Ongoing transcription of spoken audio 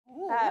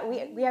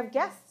We have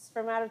guests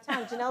from out of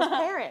town, Janell's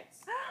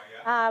parents.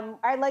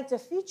 I'd like to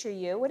feature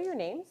you. What are your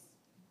names?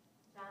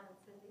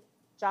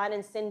 John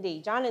and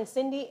Cindy. John and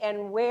Cindy,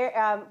 and where,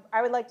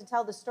 I would like to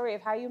tell the story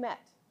of how you met.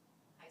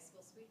 High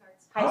school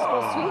sweethearts. High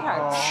school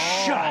sweethearts.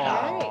 Shut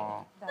up.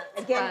 All right.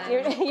 Again,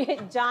 you're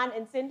John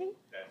and Cindy?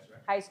 That's right.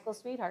 High school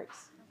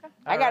sweethearts. Okay.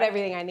 I got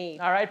everything I need.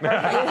 All right,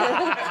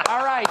 perfect.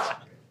 All right.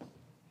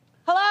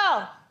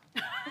 Hello.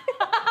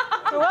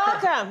 You're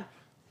welcome.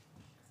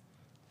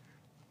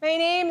 My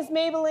name is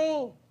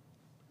Maybelline.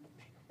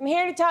 I'm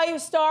here to tell you a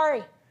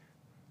story.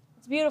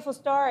 It's a beautiful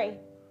story.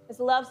 It's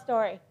a love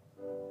story.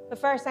 But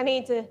first, I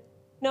need to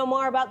know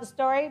more about the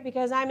story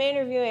because I'm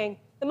interviewing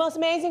the most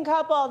amazing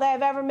couple that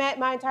I've ever met in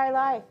my entire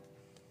life,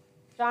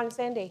 John and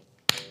Cindy.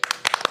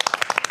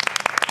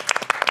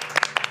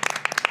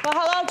 Well,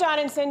 hello, John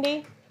and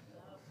Cindy.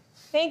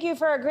 Thank you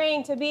for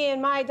agreeing to be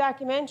in my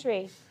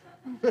documentary.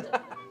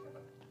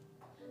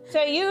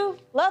 So you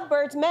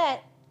lovebirds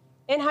met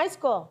in high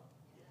school.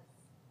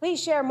 Please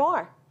share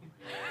more.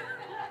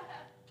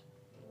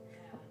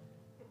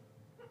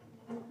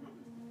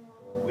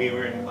 We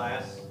were in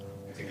class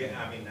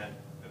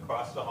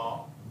across the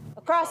hall.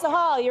 Across the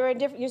hall,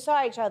 you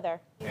saw each other.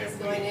 He was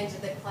going into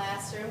the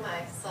classroom.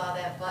 I saw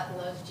that button,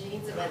 those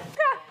jeans, and went,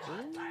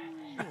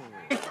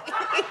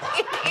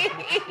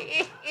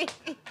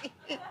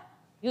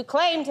 You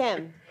claimed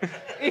him.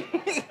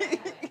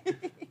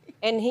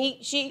 And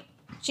she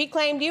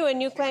claimed you,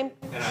 and you claimed...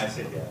 And I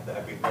said, yeah,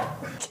 that'd be great.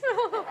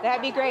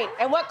 That'd be great.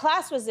 And what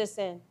class was this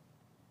in?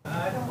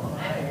 I don't know.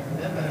 I don't even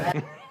remember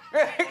that.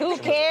 Who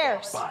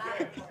cares?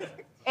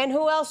 And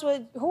who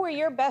were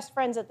your best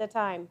friends at the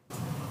time?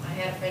 I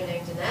had a friend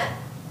named Jeanette.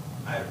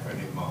 I had a friend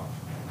named Mark.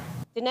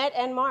 Jeanette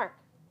and Mark.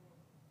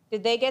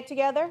 Did they get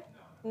together?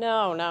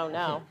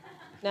 No.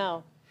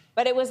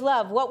 But it was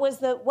love. What was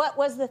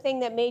the thing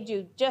that made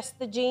you? Just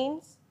the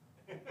jeans?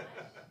 Yeah.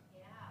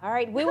 All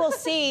right, we will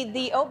see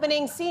the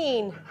opening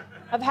scene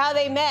of how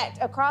they met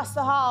across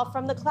the hall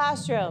from the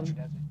classroom.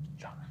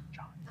 John.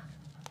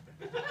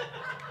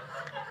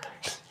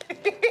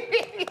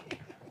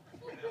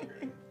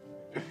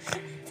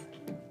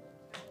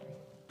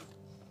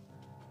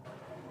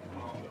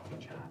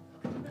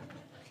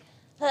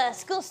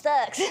 School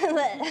sucks.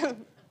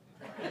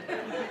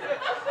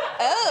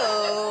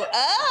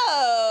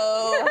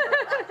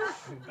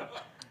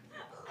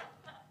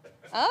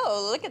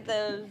 Oh, look at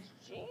those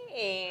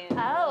jeans.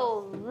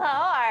 Oh,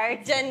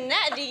 Lord.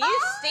 Jeanette, do you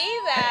see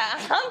that?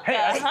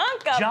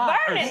 Hunk of John,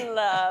 burning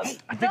love.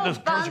 I think those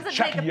girls are Make a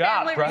checking you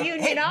out, family bro.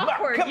 reunion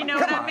awkward, you know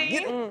what I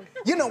mean?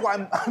 You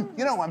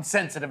know I'm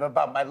sensitive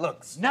about my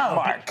looks. No,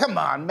 Mark, come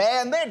on,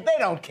 man. They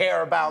don't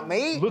care about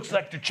me. Looks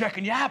like they're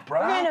checking you out,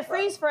 bro. We're going to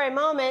freeze for a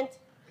moment.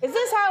 Is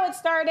this how it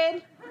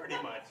started?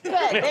 Pretty much. Good,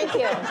 thank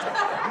you.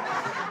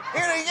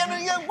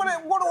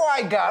 What do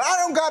I got? I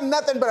don't got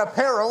nothing but a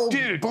pair of old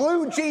Dude.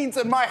 blue jeans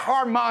and my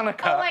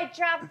harmonica. Oh, I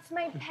dropped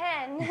my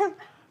pen.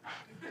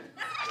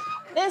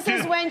 This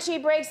is when she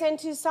breaks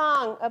into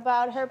song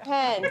about her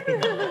pen.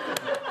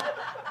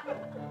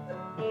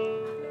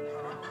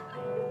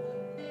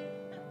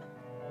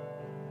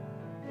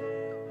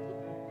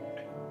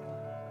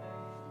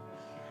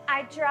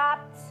 I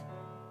dropped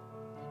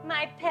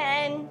my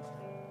pen.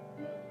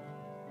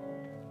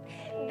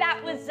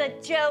 That was a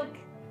joke.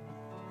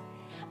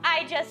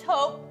 I just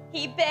hope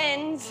he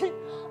bends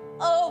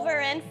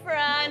over in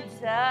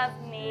front of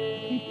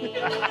me.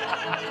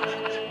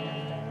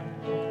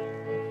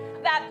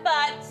 That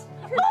butt,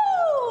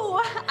 ooh,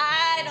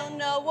 I don't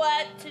know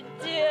what to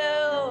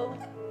do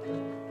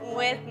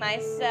with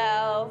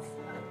myself.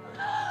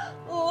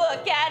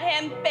 Look at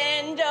him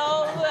bend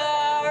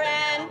over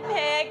and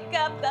pick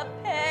up the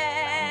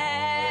pen.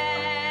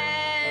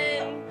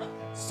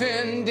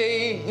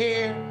 Cindy,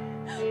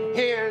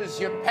 here's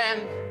your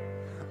pen.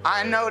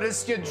 I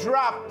noticed you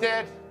dropped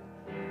it.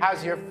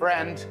 How's your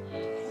friend?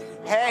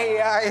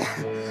 Hey,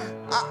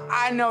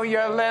 I know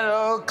you're a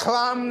little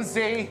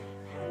clumsy,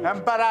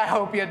 but I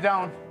hope you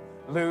don't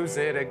lose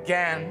it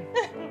again.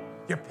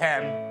 Your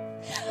pen.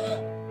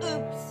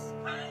 Oops,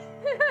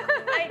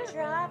 I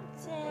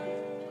dropped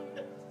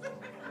it.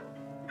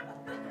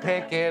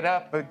 Pick it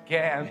up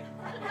again.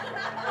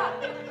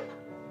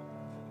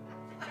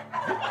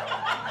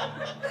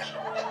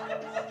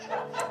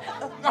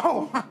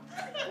 Oh.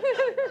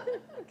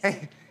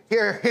 Hey,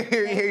 here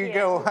you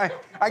go.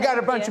 I got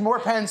a bunch of more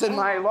pens in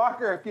my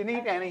locker if you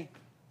need any.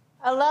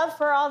 A love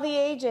for all the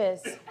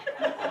ages.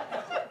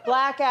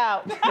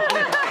 Blackout.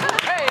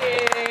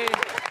 Hey!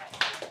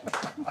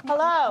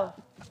 Hello.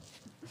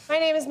 My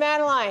name is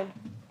Madeline,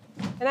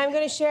 and I'm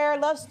going to share a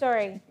love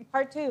story,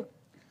 part 2.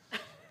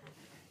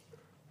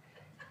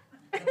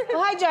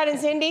 Well, hi, John and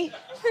Cindy.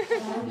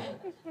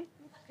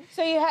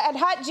 So you had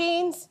hot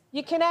jeans,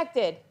 you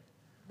connected.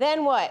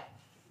 Then what?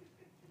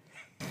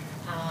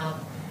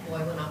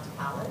 Boy went off to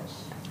college.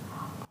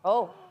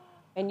 Oh,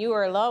 and you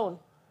were alone.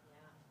 Yeah.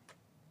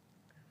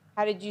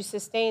 How did you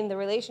sustain the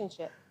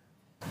relationship?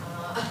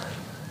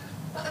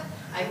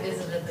 I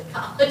visited the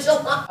college a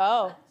lot.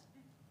 Oh,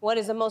 what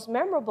is the most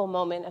memorable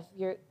moment of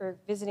your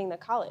visiting the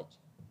college?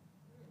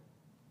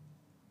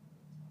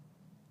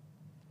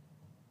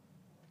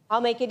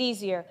 I'll make it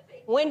easier.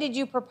 When did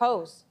you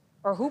propose?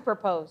 Or who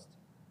proposed?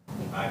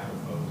 I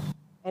proposed.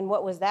 And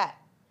what was that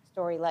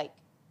story like?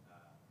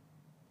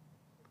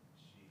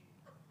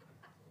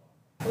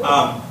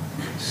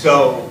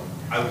 So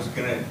I was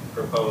gonna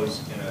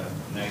propose in a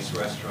nice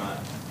restaurant,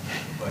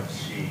 but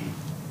she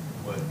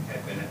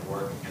had been at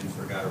work and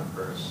forgot her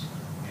purse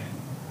and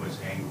was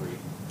angry.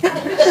 So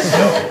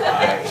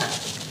I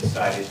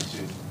decided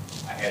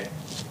I had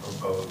to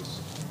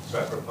propose. So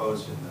I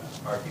proposed in the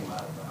parking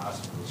lot of the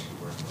hospital she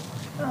worked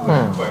at. It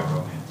was quite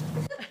romantic.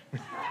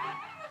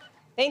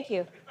 Thank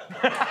you.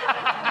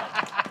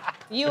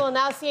 You will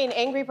now see an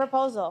angry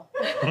proposal.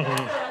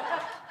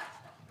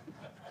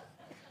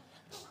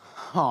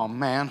 Oh,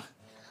 man.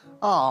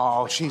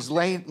 Oh, she's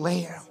late.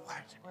 Where?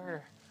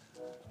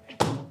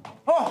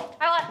 Oh,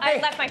 I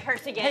left my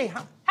purse again. hey,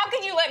 How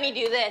can you let me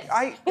do this?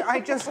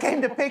 I just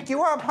came to pick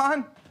you up,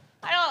 hon.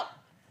 I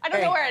don't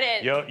Hey. know where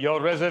it is.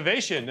 Your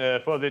reservation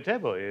for the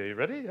table. Are you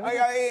ready?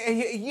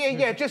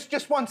 Yeah,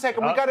 just 1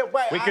 second. We got it.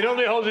 We can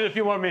only hold it a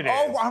few more minutes.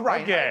 Oh, all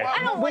right. Okay. I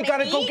don't we wanna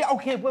gotta go eat. get.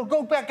 Okay, we'll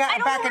go back. I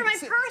don't back know where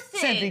and my purse is.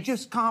 Cindy,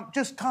 just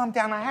calm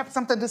down. I have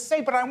something to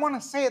say, but I want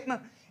to say it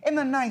in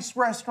the nice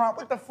restaurant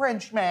with the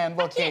French man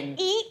I looking. can't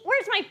eat.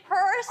 Where's my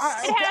purse?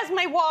 I- It has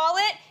my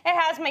wallet. It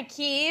has my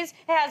keys.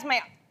 It has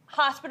my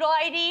hospital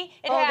ID.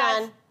 It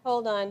has.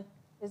 Hold on.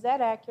 Is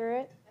that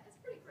accurate?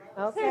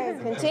 Okay,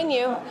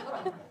 continue.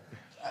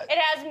 It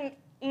has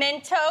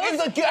Mentos. Hey,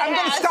 look, It I'm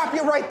gonna has- stop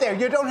you right there.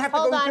 You don't have to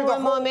Hold go on through the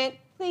one whole. moment.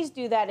 Please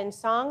do that in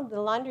song,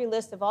 the laundry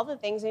list of all the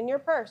things in your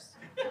purse.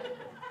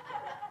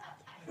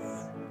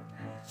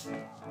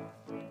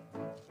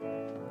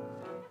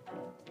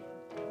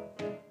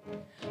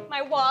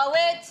 My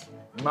wallet.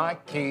 My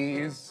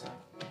keys,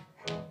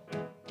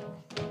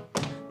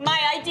 My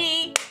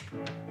ID.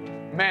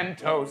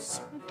 Mentos,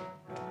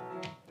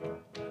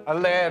 a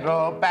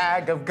little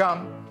bag of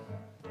gum,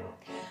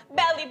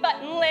 Belly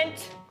button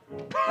lint.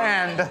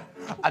 and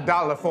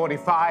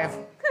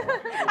 $1.45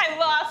 I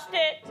lost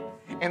it.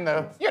 in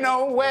the. You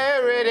know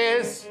where it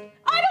is.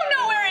 I don't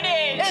know where it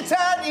is. It's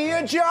at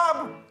your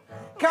job.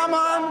 Come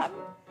on.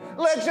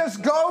 Let's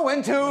just go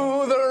into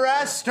the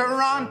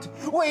restaurant.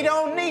 We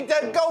don't need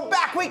to go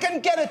back. We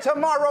can get it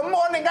tomorrow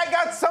morning. I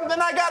got something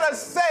I gotta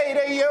say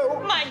to you.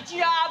 My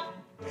job.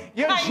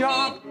 Your I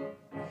job.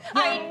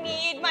 I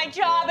need my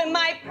job and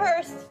my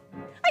purse.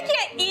 I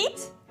can't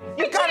eat.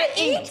 You I gotta can't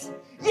eat.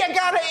 You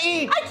gotta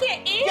eat. I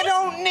can't eat. You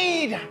don't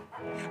need.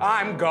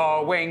 I'm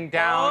going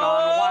down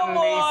on one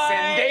knee, boy.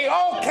 Cindy.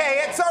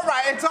 Okay, it's all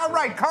right. It's all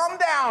right. Calm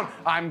down.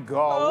 I'm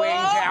going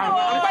down.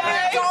 boy. But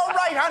it's all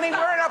right, honey.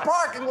 We're in a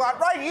parking lot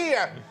right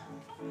here.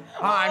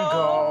 I'm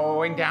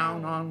going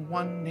down on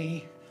one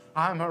knee.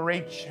 I'm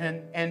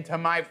reaching into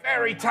my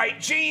very tight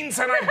jeans,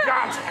 and I've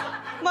got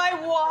My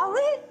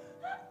wallet?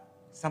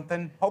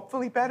 something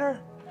hopefully better.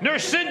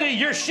 Nurse Cindy,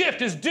 your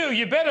shift is due.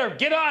 You better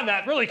get on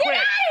that really quick.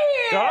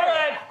 Get out All of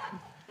here! right.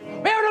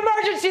 We have an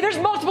emergency. There's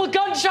multiple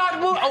gunshot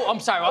wounds. Oh, I'm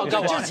sorry. I'll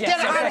go on. Just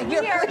Yes. get out of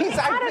here, please.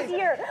 Out of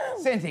here.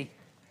 Cindy.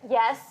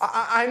 Yes.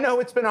 I know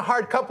it's been a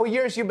hard couple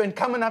years. You've been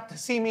coming up to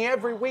see me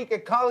every week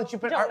at college.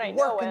 You've been Don't I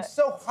know working it.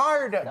 so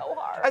hard. So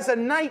hard. As a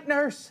night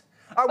nurse.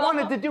 I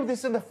wanted to do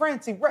this in the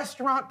fancy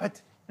restaurant,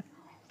 but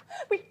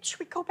Should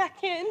we go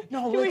back in?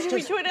 No, Should let's we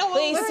just- do it all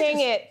Please over? sing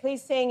it.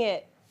 Please sing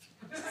it.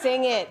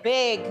 Sing it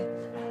big.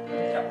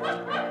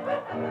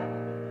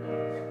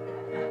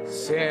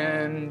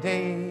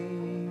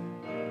 Cindy,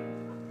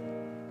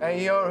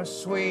 you're a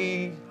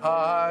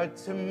sweetheart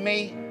to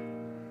me.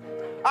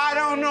 I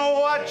don't know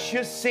what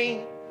you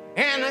see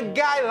in a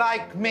guy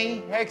like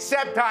me,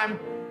 except I'm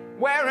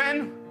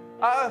wearing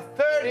a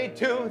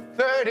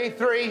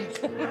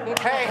 32-33.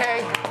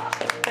 Hey.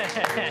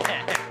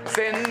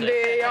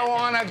 Cindy, I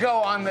wanna go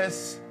on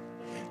this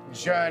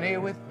journey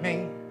with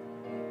me.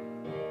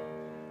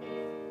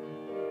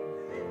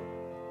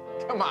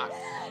 Come on.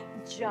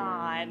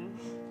 John.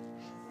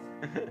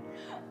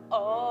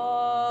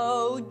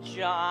 Oh,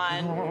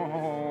 John.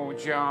 Oh,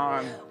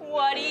 John.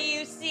 What do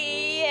you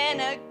see in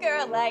a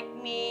girl like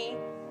me?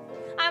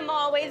 I'm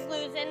always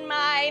losing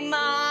my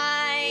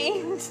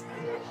mind.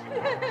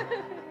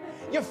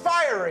 You're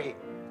fiery.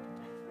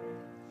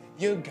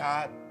 You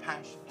got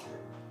passion.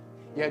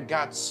 You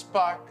got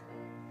spark.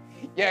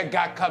 You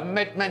got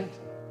commitment.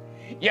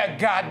 You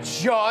got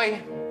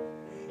joy.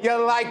 You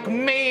like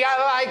me,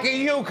 I like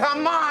you.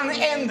 Come on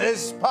in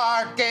this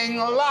parking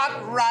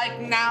lot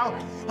right now.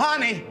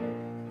 Honey,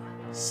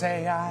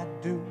 say I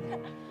do.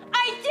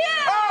 I do!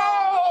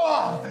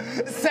 Oh!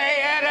 Say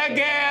it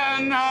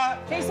again.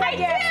 She said,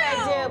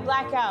 yes, I do.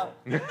 Blackout.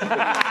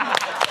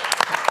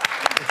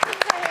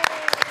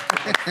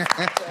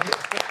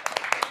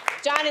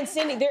 John and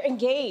Cindy, they're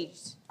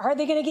engaged. Are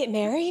they gonna get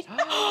married?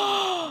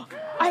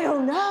 I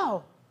don't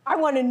know. I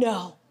wanna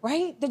know,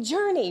 right? The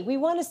journey. We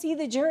wanna see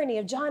the journey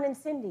of John and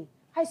Cindy,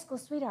 high school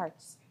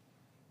sweethearts.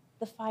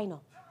 The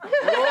final.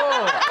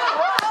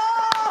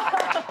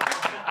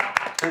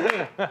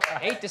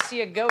 Hate to see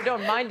you go,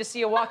 don't mind to see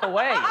you walk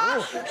away.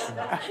 Ooh.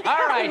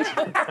 All right,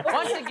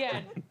 once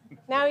again.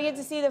 Now we get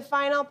to see the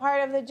final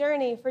part of the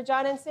journey for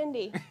John and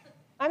Cindy.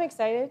 I'm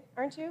excited,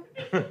 aren't you?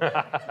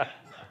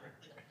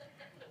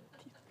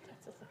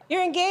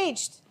 You're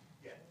engaged.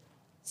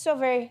 So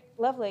very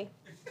lovely.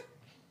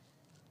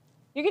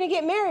 You're gonna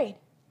get married.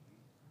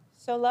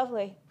 So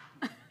lovely.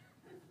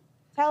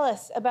 Tell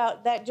us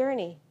about that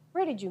journey.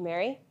 Where did you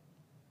marry?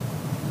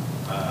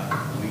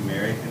 We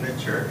married in a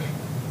church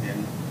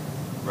in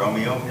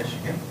Romeo,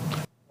 Michigan.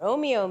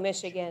 Romeo,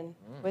 Michigan.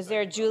 Was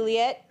there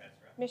Juliet,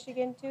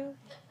 Michigan, too?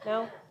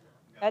 No?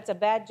 That's a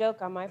bad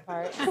joke on my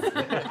part.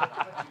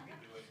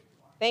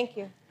 Thank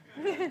you.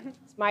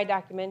 It's my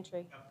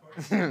documentary.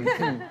 And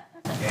then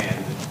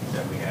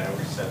we had a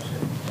reception.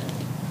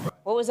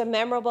 What was a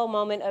memorable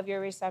moment of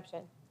your reception?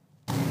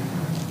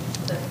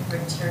 The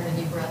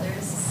fraternity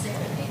brothers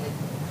serenaded.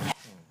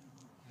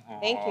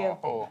 Thank you.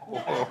 Oh,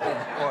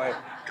 boy.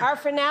 Our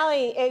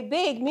finale, a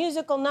big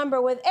musical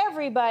number with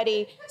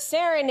everybody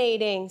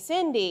serenading.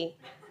 Cindy.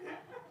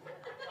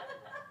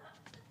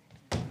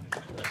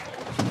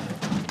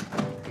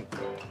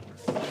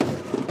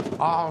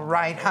 All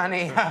right,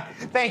 honey.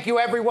 Thank you,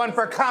 everyone,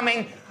 for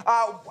coming.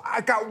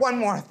 I got one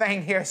more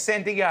thing here,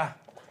 Cindy.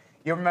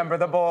 You remember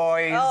the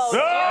boys? Oh,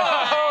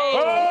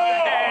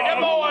 Hey,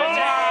 the boys!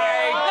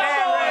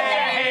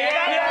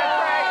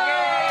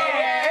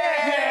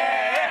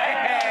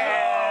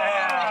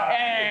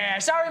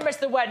 Sorry we missed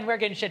the wedding. We're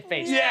getting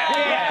shit-faced. The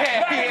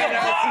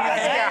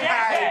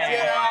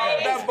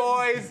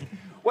boys.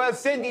 Well,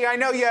 Cindy, I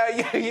know you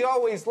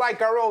always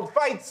like our old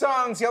fight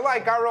songs. You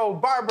like our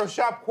old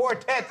barbershop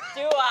quartet.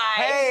 Do I?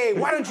 Hey,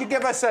 why don't you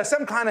give us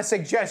some kind of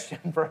suggestion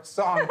for a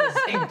song to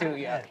sing to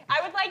you?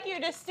 I would like you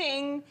to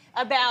sing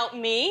about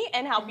me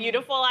and how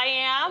beautiful I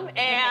am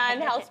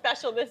and how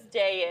special this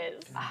day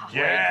is.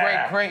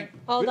 Yeah. Great.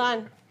 Hold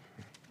on.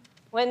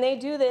 When they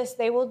do this,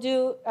 they will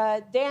do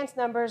dance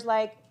numbers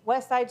like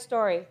West Side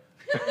Story.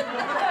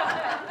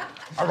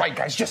 All right,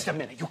 guys, just a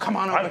minute. You come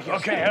on over here.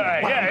 Okay, all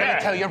right, What I'm yeah. gonna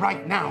tell you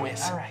right now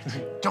is,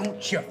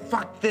 don't you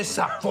fuck this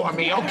up for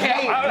me,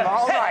 okay?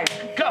 All right.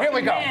 Go. Here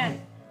we go.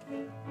 Man.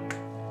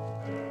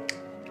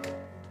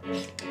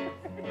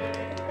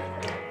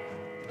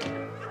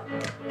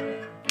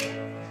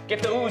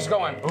 Get the oohs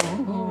going.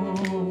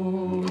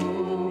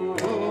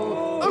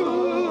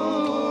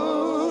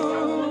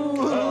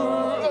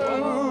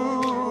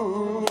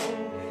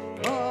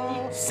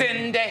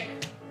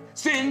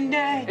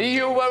 Cindy,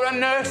 you were a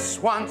nurse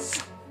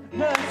once.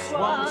 You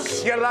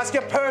lost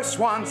your purse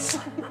once.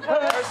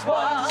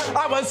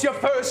 I was your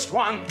first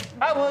one.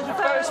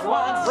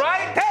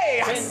 Right?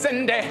 Hey,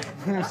 Cindy.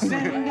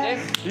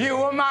 You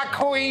were my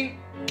queen.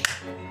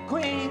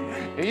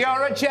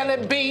 You're a jelly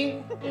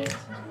bean.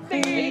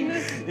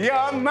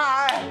 You're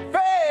my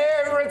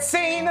favorite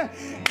scene.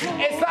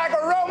 It's like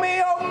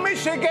Romeo,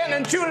 Michigan,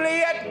 and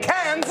Juliet,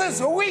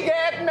 Kansas. We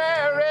get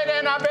married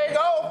in a big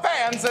old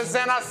Kansas,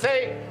 and I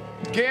say,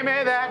 give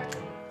me that,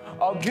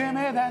 oh, give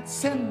me that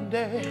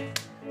Cindy.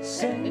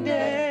 Cindy,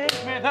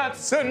 give me that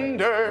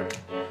Cinder.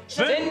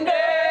 Cindy,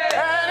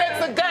 and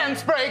it's a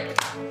dance break.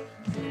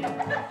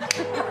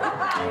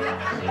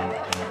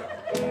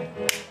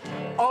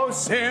 Oh,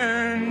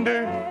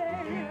 Cindy.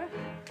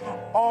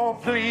 Oh,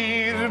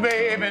 please,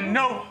 baby,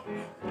 no.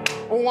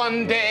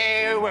 One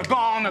day we're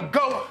gonna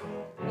go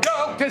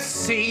to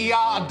see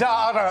our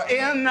daughter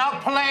in a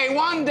play.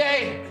 One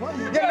day,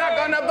 you're not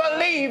gonna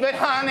believe it,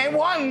 honey.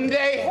 One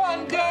day,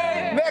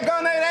 they're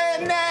gonna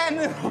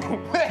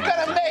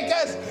make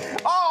us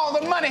all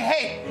the money.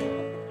 Hey,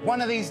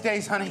 one of these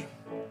days, honey,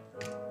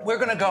 we're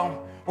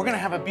gonna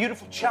have a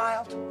beautiful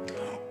child.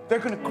 They're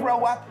gonna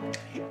grow up,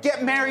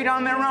 get married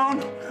on their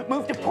own,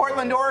 move to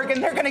Portland, Oregon.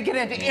 They're gonna get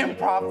into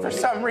improv for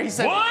some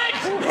reason. What?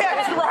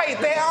 That's right,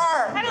 they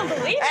are. I don't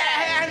believe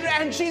that.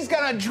 And she's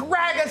gonna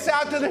drag us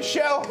out to the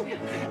show,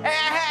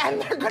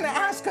 and they're gonna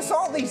ask us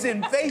all these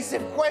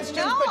invasive questions.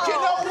 No. But you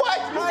know what,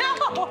 honey?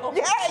 No.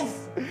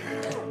 Yes.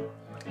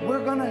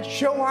 We're gonna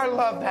show our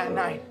love that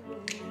night,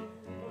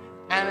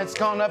 and it's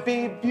gonna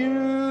be beautiful.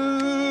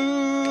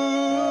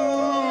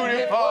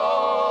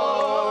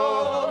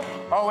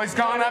 Oh, it's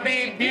gonna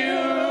be beautiful.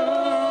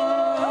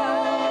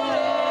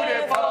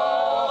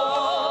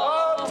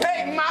 Oh,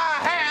 take my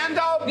hand,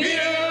 oh,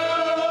 beautiful.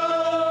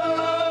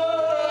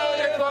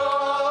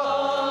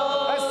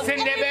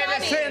 Cindy,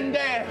 baby, Cindy.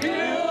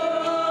 Beautiful.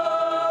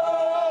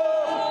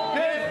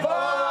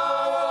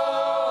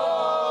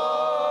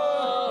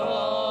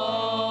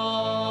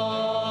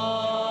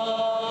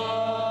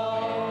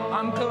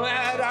 I'm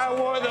glad I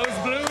wore those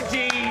blue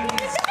jeans.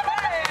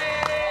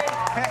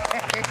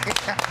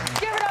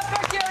 Give it up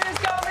for Curious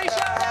Comedy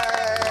Show,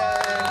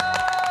 everyone!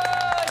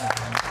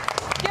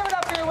 Give it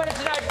up for your winner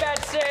tonight,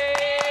 Betsy!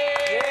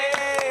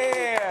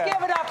 Yeah.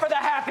 Give it up for the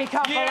happy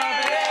couple over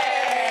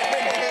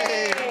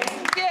there!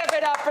 Give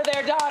it up for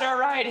their daughter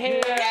right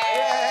here!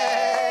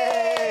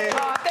 Yay.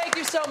 Thank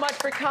you so much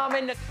for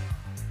coming.